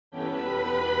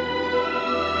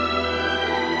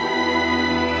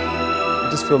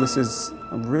just feel this is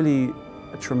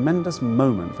a tremendous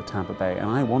moment for Tampa Bay, and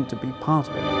I want to be part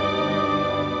of it.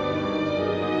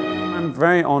 I'm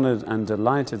very honored and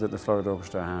delighted that the Florida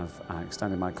Orchestra have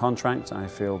extended my contract. I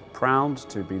feel proud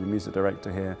to be the music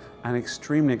director here and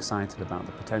extremely excited about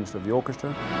the potential of the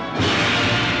orchestra.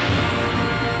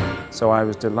 So I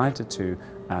was delighted to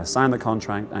sign the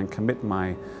contract and commit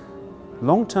my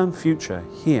long-term future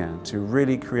here to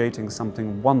really creating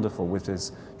something wonderful with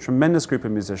this tremendous group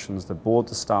of musicians, the board,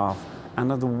 the staff,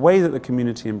 and the way that the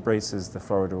community embraces the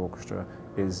Florida Orchestra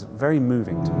is very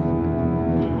moving to me.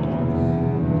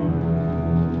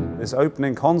 This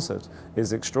opening concert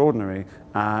is extraordinary,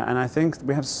 and I think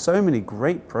we have so many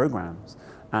great programs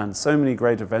and so many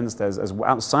great events. There's,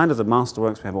 outside of the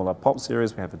Masterworks, we have all our pop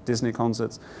series, we have the Disney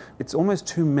concerts. It's almost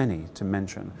too many to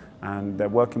mention, and they're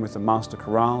working with the Master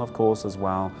Chorale, of course, as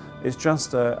well. It's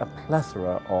just a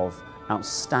plethora of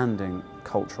outstanding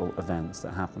cultural events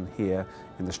that happen here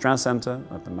in the Strauss Center,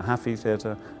 at the Mahaffey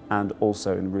Theatre, and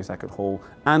also in Ruth Eckerd Hall,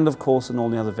 and of course in all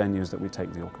the other venues that we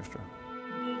take the orchestra.